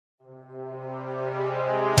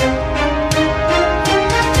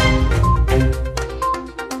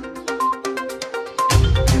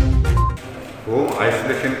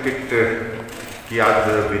Isolation kit की आज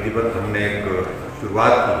विधिवत हमने एक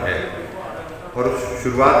शुरुआत की है और उस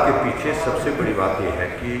शुरुआत के पीछे सबसे बड़ी बात यह है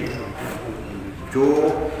कि जो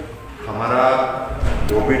हमारा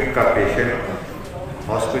कोविड का पेशेंट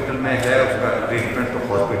हॉस्पिटल में है उसका ट्रीटमेंट तो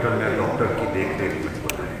हॉस्पिटल में डॉक्टर की देख-रेख में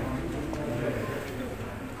होता है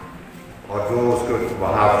और जो उसको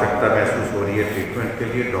वहाँ आवश्यकता महसूस हो रही है ट्रीटमेंट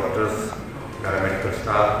के लिए डॉक्टर्स, पैरामेडिकल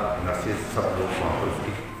स्टाफ, नर्सेज सब लोग वहाँ पर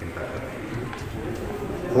उसकी चिंता कर रहे हैं।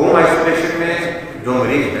 होम आइसोलेशन में जो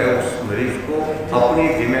मरीज है उस मरीज को अपनी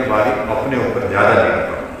जिम्मेवारी अपने ऊपर ज़्यादा लेनी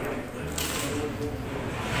पड़ती है।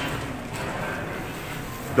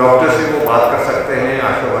 डॉक्टर से वो बात कर सकते हैं,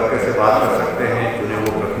 आशा वर्कर से बात कर सकते हैं, चुने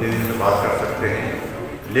हुए प्रतिनिधि से बात कर सकते हैं,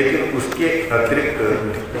 लेकिन उसके अतिरिक्त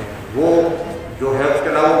वो जो है उसके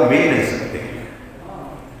अलावा वो मिल नहीं सकते।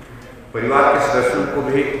 परिवार के सदस्यों को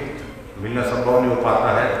भी मिलना संभव नहीं हो पाता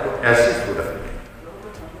है। तो ऐसी सूरत में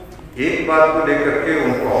एक बात को लेकर के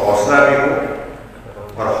उनको हौसला भी हो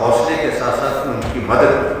और हौसले के साथ साथ उनकी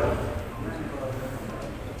मदद हो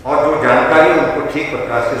और जो जानकारी उनको ठीक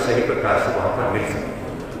प्रकार से सही प्रकार से वहाँ पर मिल सके।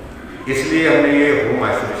 इसलिए हमने ये होम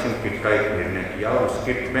आइसोलेशन किट का एक निर्णय किया और उस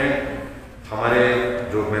किट में हमारे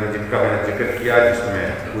जो जिनका मैंने जिक्र किया जिसमें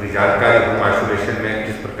पूरी जानकारी होम आइसोलेशन में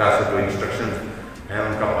किस प्रकार से जो इंस्ट्रक्शंस हैं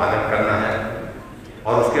उनका पालन करना है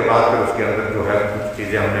और उसके बाद फिर उसके अंदर जो है कुछ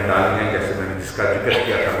चीज़ें हमने डाली हैं जैसे मैंने जिसका जिक्र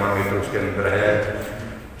किया थर्मामीटर उसके अंदर है,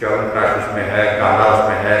 च्यवनप्राश उसमें है, काढ़ा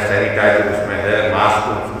उसमें है, सैनिटाइजर उसमें है, मास्क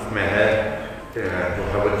उसमें है, जो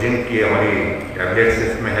है वो जिंक की हमारी टैबलेट्स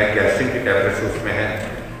उसमें है, कैल्शियम की टैबलेट्स उसमें है,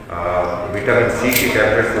 विटामिन सी की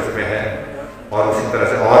टैबलेट्स उसमें है और उसी तरह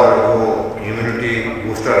से और जो इम्यूनिटी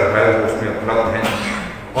बूस्टर है वो उसमें उपलब्ध हैं।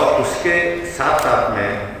 और उसके साथ साथ में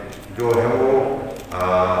जो है वो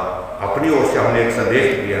अपनी ओर से हमने एक संदेश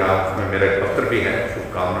दिया, उसमें मेरा एक पत्र भी है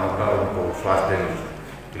शुभकामनाओं का, उनको स्वास्थ्य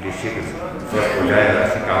के लिए शीघ्र स्वस्थ हो जाए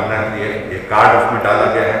ऐसी कामना के लिए एक कार्ड उसमें डाला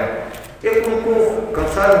गया है। एक उनको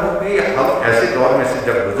कंसर्न हो कि हम ऐसे दौर में से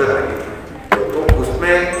जब गुजर रहे हैं तो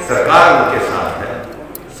उसमें सरकार उनके साथ है,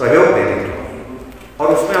 सहयोग देने के लिए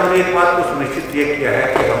और उसमें हमने एक बात को सुनिश्चित ये किया है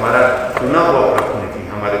कि हमारा चुना हुआ प्रतिनिधि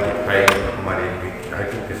हमारे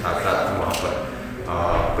विधायकों के साथ साथ वहाँ पर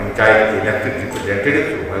पंचायत के इलेक्टेड रिप्रेजेंटेटिव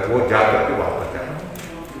जो है वो जा करके वहाँ पर जाए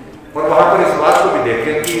और वहाँ पर इस बात को भी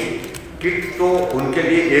देखें कि किट तो उनके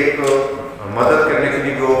लिए एक मदद करने के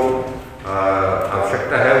लिए जो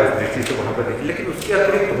आवश्यकता है उस दृष्टि से वहाँ पर देखिए, लेकिन उसके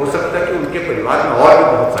अतिरिक्त हो सकता है कि उनके परिवार में और भी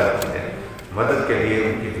बहुत सारी चीज़ें मदद के लिए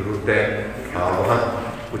उनकी ज़रूरत है, वहाँ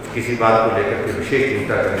कुछ किसी बात को लेकर के विशेष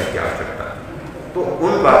चिंता करने की आवश्यकता है। तो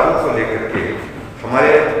उन बातों को लेकर के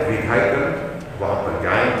हमारे विधायक वहाँ पर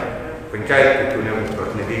जाएँ, पंचायत के चुने हुए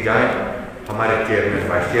प्रतिनिधि जाएँ, हमारे चेयरमैन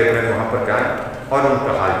वाइस चेयरमैन वहाँ पर जाएँ और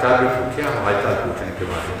उनका हालचाल भी पूछें। हालचाल पूछने के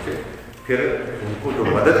माध्यम से फिर उनको जो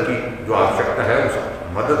मदद की जो आवश्यकता है उस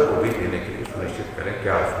मदद को भी देने के लिए सुनिश्चित करें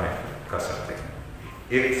क्या उसमें कर सकते हैं।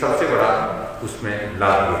 एक सबसे बड़ा उसमें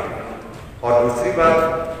लाभ ये है और दूसरी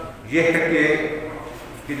बात ये है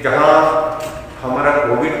कि जहाँ हमारा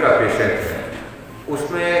कोविड का पेशेंट है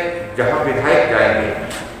उसमें जहाँ विधायक जाएंगे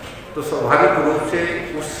तो स्वाभाविक रूप से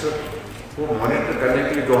उसको मॉनिटर करने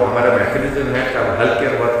के लिए जो हमारा मैकेनिज्म है, चाहे हेल्थ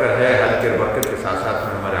केयर वर्कर है, हेल्थ केयर वर्कर के साथ साथ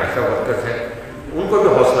में हमारे आशा वर्कर्स हैं, उनको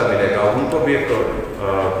भी हौसला मिलेगा, उनको भी एक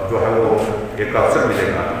जो है वो एक अवसर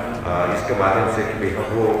मिलेगा इसके माध्यम से कि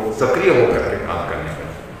वो सक्रिय होकर के काम करने का,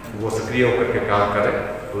 वो सक्रिय होकर के काम करें।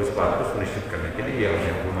 तो इस बात को सुनिश्चित करने के लिए ये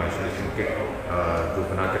हमने होम आइसोलेशन किट जो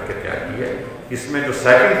बना करके तैयार की है। इसमें जो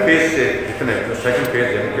सेकंड फेज से जितने जो सेकंड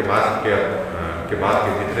फेज यानी कि मास्क के बाद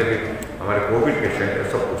के जितने भी हमारे कोविड पेशेंट है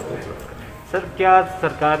सबको उसको उपलब्ध करें। सर क्या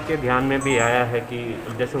सरकार के ध्यान में भी आया है कि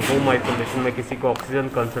जैसे होम आइसोलेशन में किसी को ऑक्सीजन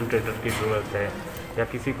कंसंट्रेटर की ज़रूरत है या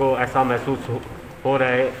किसी को ऐसा महसूस हो रहा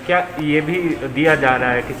है, क्या ये भी दिया जा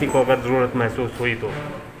रहा है किसी को अगर ज़रूरत महसूस हुई तो?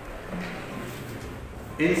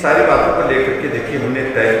 इन सारी बातों को लेकर के देखिए हमने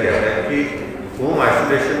तय किया है कि होम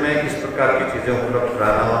आइसोलेशन में किस प्रकार की चीज़ें उपलब्ध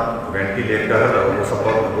कराना, वेंटिलेटर वो सब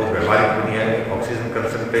वो व्यवहारिक दुनिया है, ऑक्सीजन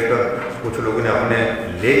कंसंट्रेटर कुछ लोगों ने अपने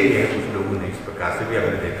ले लिए हैं, कुछ लोगों ने इस प्रकार से भी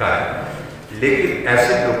हमने देखा है। लेकिन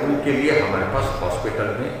ऐसे लोगों के लिए हमारे पास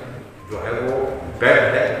हॉस्पिटल में जो है वो बेड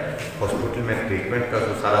है, हॉस्पिटल में ट्रीटमेंट का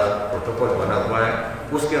जो सारा प्रोटोकॉल बना हुआ है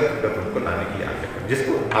उसके अंतर्गत उनको लाने की आवश्यकता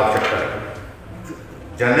जिसको आवश्यकता है।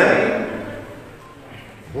 जनरली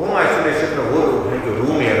होम आइसोलेशन में वो लोग हैं जो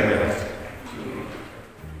रूम एयर में रह सकते हैं।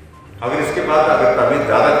 अगर इसके बाद अगर तबीयत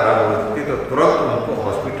ज़्यादा खराब हो सकती है तो तुरंत उनको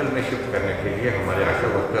हॉस्पिटल में शिफ्ट करने के लिए हमारे आशा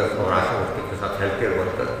वर्कर्स और आशा वर्कर्स के साथ हेल्थ केयर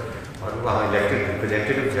वर्कर्स और वहाँ इलेक्टेड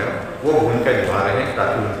रिप्रेजेंटेटिव्स हैं वो भूमिका निभा रहे हैं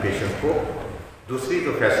ताकि उन पेशेंट को दूसरी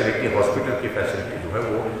जो फैसिलिटी हॉस्पिटल की फैसिलिटी जो है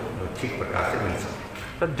वो ठीक प्रकार से मिल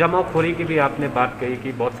सके। सर जमाखोरी की भी आपने बात कही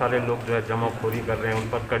कि बहुत सारे लोग जो है जमाखोरी कर रहे हैं, उन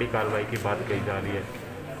पर कड़ी कार्रवाई की बात कही जा रही है।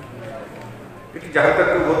 देखिए जहाँ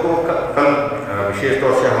तक वो तो कल विशेष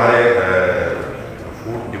तौर से हमारे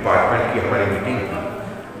फूड डिपार्टमेंट की हमारी मीटिंग थी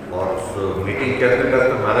और उस मीटिंग के अंतर्गत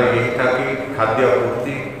हमारा यही था कि खाद्य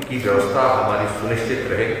आपूर्ति की व्यवस्था हमारी सुनिश्चित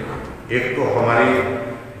रहे। एक तो हमारी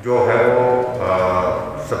जो है वो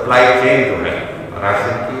सप्लाई चेन जो है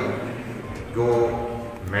राशन की जो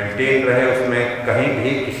मेंटेन रहे, उसमें कहीं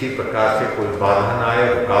भी किसी प्रकार से कोई बाधा ना आए,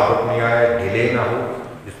 रुकावट नहीं आए, डिले ना हो,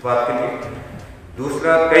 इस बात के लिए।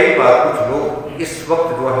 दूसरा, कई बार कुछ लोग इस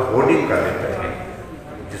वक्त जो है होर्डिंग कर देते हैं,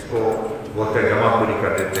 जिसको बोलते हैं जमाखोरी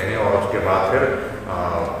कर देते हैं, और उसके बाद फिर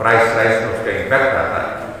प्राइस में उसका इम्पैक्ट आता है।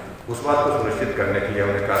 उस बात को सुनिश्चित करने के लिए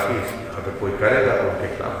हमने कहा कि अगर कोई करेगा तो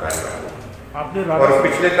उनके खिलाफ कार्रवाई हो। और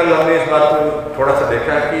पिछले कल हमने इस बात को थोड़ा सा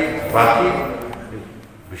देखा कि बाकी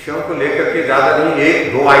विषयों को लेकर के ज़्यादा नहीं,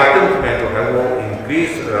 एक दो आइटम्स में जो है वो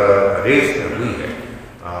इंक्रीज रेट्स में हुई है,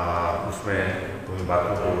 उसमें उन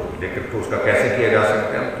बातों को लेकर के उसका कैसे किया जा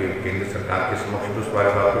सकता है कि केंद्र सरकार के समक्ष उस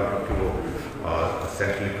बारे बात क्योंकि वो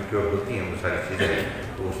सेंट्रली प्रोक्योर होती हैं वो सारी चीज़ें,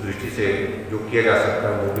 तो उस दृष्टि से जो किया जा सकता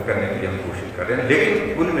है वो भी करने के लिए हम कोशिश कर रहे हैं।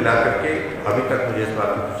 लेकिन कुल मिलाकर के अभी तक मुझे इस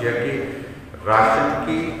बात की खुशी है कि राशन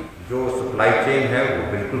की जो सप्लाई चेन है वो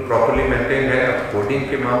बिल्कुल प्रॉपर्ली मेंटेन है। कोडिंग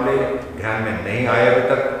के मामले ध्यान में नहीं आए अभी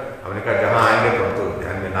तक, हमने कहा जहाँ आएंगे तो उनको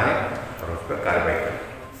ध्यान में लाएं और उस पर कार्रवाई करें।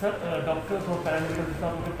 सर डॉक्टर्स और पैरामेडिकल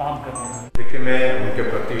स्टाफ उनके काम कर रहे हैं। देखिए मैं उनके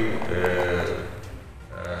प्रति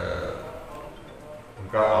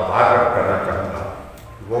उनका आभार व्यक्त करना चाहूँगा।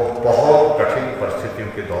 वो बहुत कठिन परिस्थितियों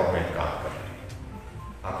के दौर में काम कर रहे हैं।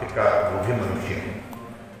 आखिरकार वो भी मनुष्य हैं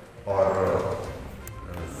और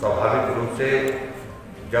स्वाभाविक रूप से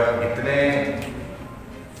जब इतने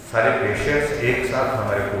सारे पेशेंट्स एक साथ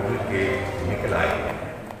हमारे कोविड के निकल आए हैं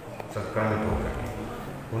संक्रमित होकर के,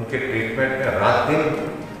 उनके ट्रीटमेंट में रात दिन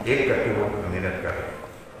एक करके वो मेहनत कर रहे हैं।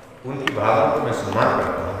 उनकी भावना को मैं सम्मान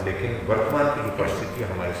करता हूँ, लेकिन वर्तमान की जो परिस्थिति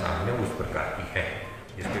हमारे सामने उस प्रकार की है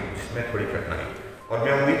जिसमें थोड़ी कठिनाई। और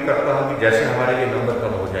मैं उम्मीद करता हूँ कि जैसे हमारे ये नंबर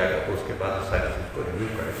कम हो जाएगा तो उसके बाद सारी चीज़ को रिव्यू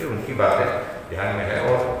करेंगे। उनकी बातें ध्यान में है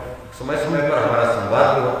और समय समय पर हमारा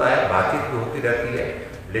संवाद भी होता है, बातचीत भी होती रहती है।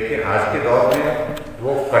 लेकिन आज के दौर में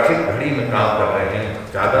वो कठिन घड़ी में काम कर रहे हैं,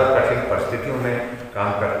 ज़्यादा कठिन परिस्थितियों में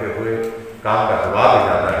काम करते हुए काम का दबाव भी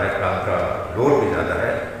ज़्यादा है, काम का लोड भी ज़्यादा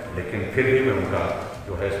है, लेकिन फिर भी मैं उनका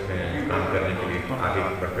जो है इसमें काम करने के लिए आगे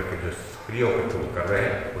बढ़ करके जो सक्रिय होकर कर रहे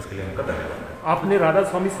हैं उसके लिए उनका धन्यवाद। आपने राधा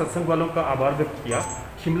स्वामी सत्संग वालों का आभार व्यक्त किया।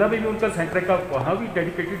 शिमला में भी उनका सेंटर का वहाँ भी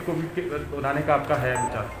डेडिकेटेड कोविड के बनाने का आपका है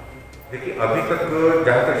विचार? देखिए अभी तक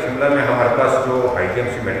जहाँ तक शिमला में हमारे पास जो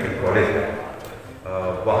IGMC मेडिकल कॉलेज है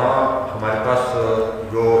वहाँ हमारे पास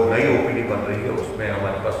जो नई OPD बन रही है उसमें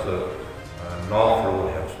हमारे पास 9 फ्लोर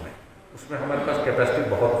है। उसमें हमारे पास कैपेसिटी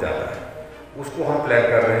बहुत ज़्यादा है। उसको हम प्लान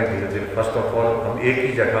कर रहे हैं धीरे धीरे। फर्स्ट ऑफ ऑल हम एक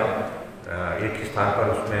ही जगह एक ही स्थान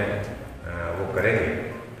पर उसमें वो करेंगे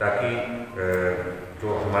ताकि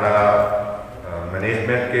जो हमारा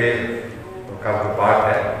मैनेजमेंट के का जो पार्ट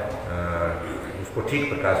है उसको ठीक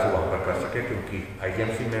प्रकार से वहाँ पर कर सके, क्योंकि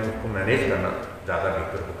IGMC में उसको मैनेज करना ज़्यादा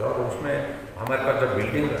बेहतर होगा। और उसमें हमारे पास जब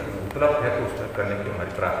बिल्डिंग उपलब्ध है तो उसमें करने की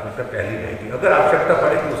हमारी प्राथमिकता पहली रहेगी। अगर आवश्यकता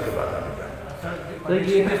पड़ेगी उसके बाद आगे जाएंगे। तो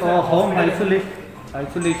ये होम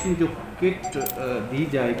आइसोलेशन जो किट दी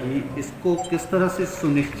जाएगी इसको किस तरह से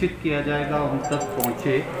सुनिश्चित किया जाएगा उन तक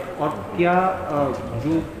पहुँचे, और क्या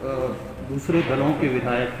जो दूसरे दलों के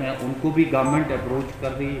विधायक हैं उनको भी गवर्नमेंट अप्रोच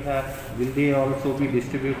कर रही है? Will they also be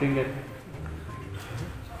distributing it?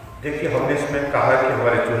 देखिए हमने इसमें कहा कि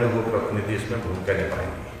हमारे चुने हुए प्रतिनिधि इसमें भूमिका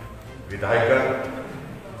निभाएंगे। विधायक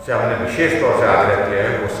से हमने विशेष तौर से आग्रह किया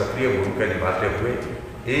है वो सक्रिय भूमिका निभाते हुए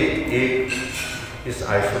एक इस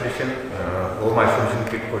आइसोलेशन होम आइसोलेशन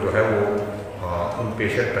किट को जो है वो उन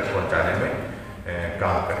पेशेंट तक पहुंचाने में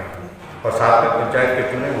काम करें, और साथ में पंचायत के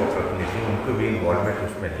चुने वो प्रतिनिधि उनको भी इन्वॉल्वमेंट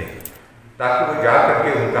उसमें लें, ताकि वो जा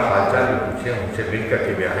करके उनका हालचाल भी पूछें, उनसे मिल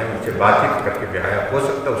करके भी आएँ, उनसे बातचीत करके भी आएँ। हो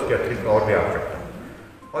सकता है उसके अतिरिक्त और भी आवश्यकता।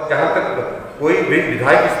 और जहाँ तक कोई भी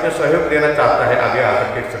विधायक इसमें सहयोग देना चाहता है, आगे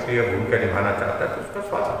आकर के सक्रिय भूमिका निभाना चाहता है तो उसका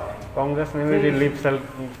स्वागत है। कांग्रेस ने भी रिलीफ सेल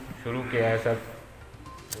शुरू किया है सर,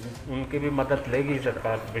 उनकी भी मदद लेगी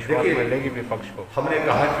सरकार, विश्वास में लेगी विपक्ष को? हमने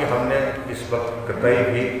कहा कि हमने इस वक्त कतई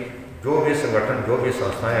भी जो भी संगठन जो भी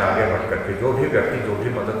संस्थाएं आगे बढ़ करके जो भी व्यक्ति जो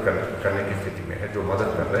भी मदद करने की स्थिति में है, जो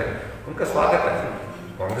मदद कर रहे हैं उनका स्वागत है।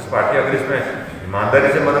 कांग्रेस पार्टी अगर इसमें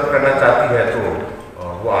ईमानदारी से मदद करना चाहती है तो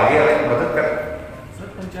वो आगे आए, मदद करें।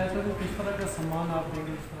 पंचायतों को किस तरह का सम्मान आप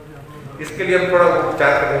देंगे? इसके लिए हम थोड़ा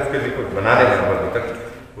विचार कर रहे हैं, उसके लिए कुछ बना रहे हैं, अभी तक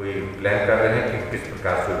कोई प्लान कर रहे हैं कि किस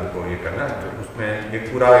प्रकार से उनको ये करना, तो उसमें एक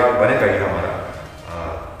पूरा एक बनेगा ये हमारा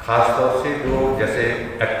खास तौर से जो जैसे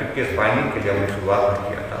एक्टिव केस फाइंडिंग के लिए हमने शुरुआत में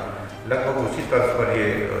किया था, लगभग उसी तर्ज पर ये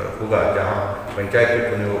होगा जहाँ पंचायत के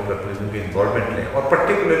चुने हुए प्रतिनिधियों की इन्वॉल्वमेंट लें, और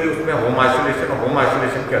पर्टिकुलरली उसमें होम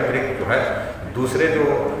आइसोलेशन के अतिरिक्त जो है दूसरे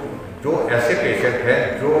जो ऐसे पेशेंट हैं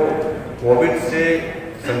जो कोविड से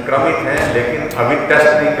संक्रमित हैं लेकिन अभी टेस्ट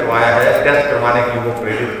नहीं करवाया है, टेस्ट करवाने के लिए वो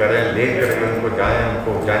प्रेरित करें, ले करके उनको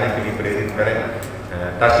जाने के लिए प्रेरित करें,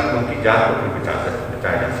 ताकि उनकी जान को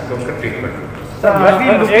बचाया जा सके, उनका treatment.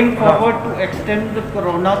 Looking forward to extend the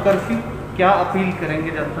corona curfew, क्या अपील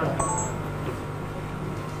करेंगे जनता?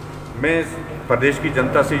 मैं प्रदेश की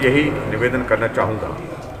जनता से यही निवेदन करना चाहूँगा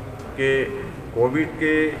कि कोविड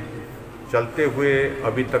के चलते हुए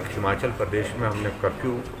अभी तक हिमाचल प्रदेश में हमने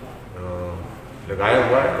कर्फ्यू लगाया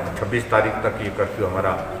हुआ है। 26 तारीख तक ये कर्फ्यू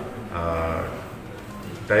हमारा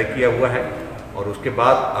तय किया हुआ है, और उसके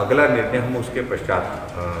बाद अगला निर्णय हम उसके पश्चात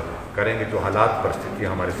करेंगे जो हालात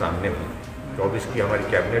परिस्थितियाँ हमारे सामने हों। 24 की हमारी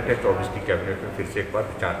कैबिनेट है, 24 की कैबिनेट में फिर से एक बार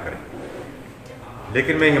विचार करें।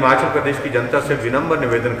 लेकिन मैं हिमाचल प्रदेश की जनता से विनम्र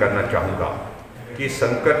निवेदन करना चाहूँगा कि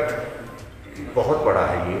संकट बहुत बड़ा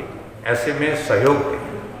है ये, ऐसे में सहयोग दें।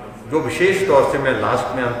 जो विशेष तौर से मैं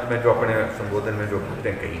लास्ट में अंत में जो अपने संबोधन में जो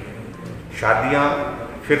बातें कही हैं, शादियाँ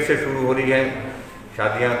फिर से शुरू हो रही हैं,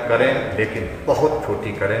 शादियाँ करें लेकिन बहुत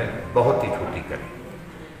छोटी करें, बहुत ही छोटी करें।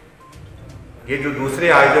 ये जो दूसरे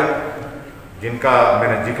आयोजन जिनका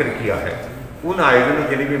मैंने जिक्र किया है, उन आयोजनों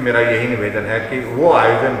के लिए भी मेरा यही निवेदन है कि वो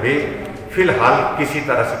आयोजन भी फिलहाल किसी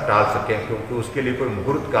तरह से टाल सकें, क्योंकि उसके लिए कोई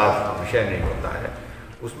मुहूर्त का विषय नहीं होता है।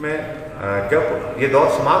 उसमें जब ये दौर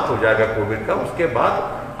समाप्त हो जाएगा कोविड का, उसके बाद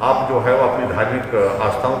आप जो है वो अपनी धार्मिक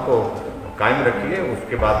आस्थाओं को कायम रखिए,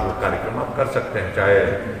 उसके बाद वो कार्यक्रम आप कर सकते हैं, चाहे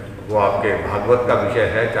वो आपके भागवत का विषय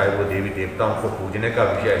है, चाहे वो देवी देवताओं को पूजने का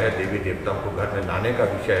विषय है, देवी देवताओं को घर में लाने का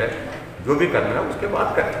विषय है, जो भी करना है उसके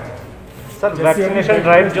बाद करें। सर, वैक्सीनेशन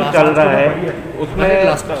ड्राइव जो चल रहा है उसमें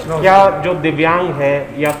क्या जो दिव्यांग है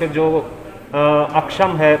या फिर जो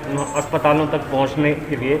अक्षम है अस्पतालों तक पहुंचने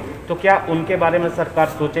के लिए, तो क्या उनके बारे में सरकार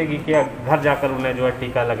सोचेगी कि घर जाकर उन्हें जो है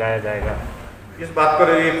टीका लगाया जाएगा? इस बात पर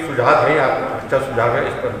एक सुझाव है, आप अच्छा सुझाव है,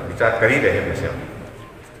 इस पर विचार कर ही रहे हैं वैसे हम।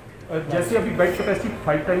 जैसे अभी बेड कैपेसिटी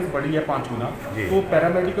 5 टाइम्स बढ़ी है, 5 गुना, तो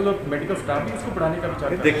पैरामेडिकल और मेडिकल स्टाफ भी इसको बढ़ाने का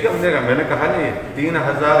विचार? देखिए, मैंने कहा नहीं,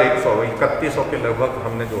 3100 के लगभग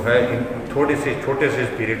हमने जो है इन छोटे से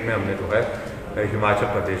पीरियड में हमने जो है हिमाचल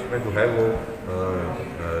प्रदेश में जो है वो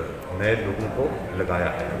नए लोगों को लगाया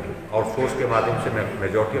है। आउटसोर्स के माध्यम से, मैं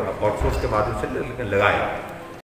मेजॉरिटी आउटसोर्स के माध्यम से लगाया।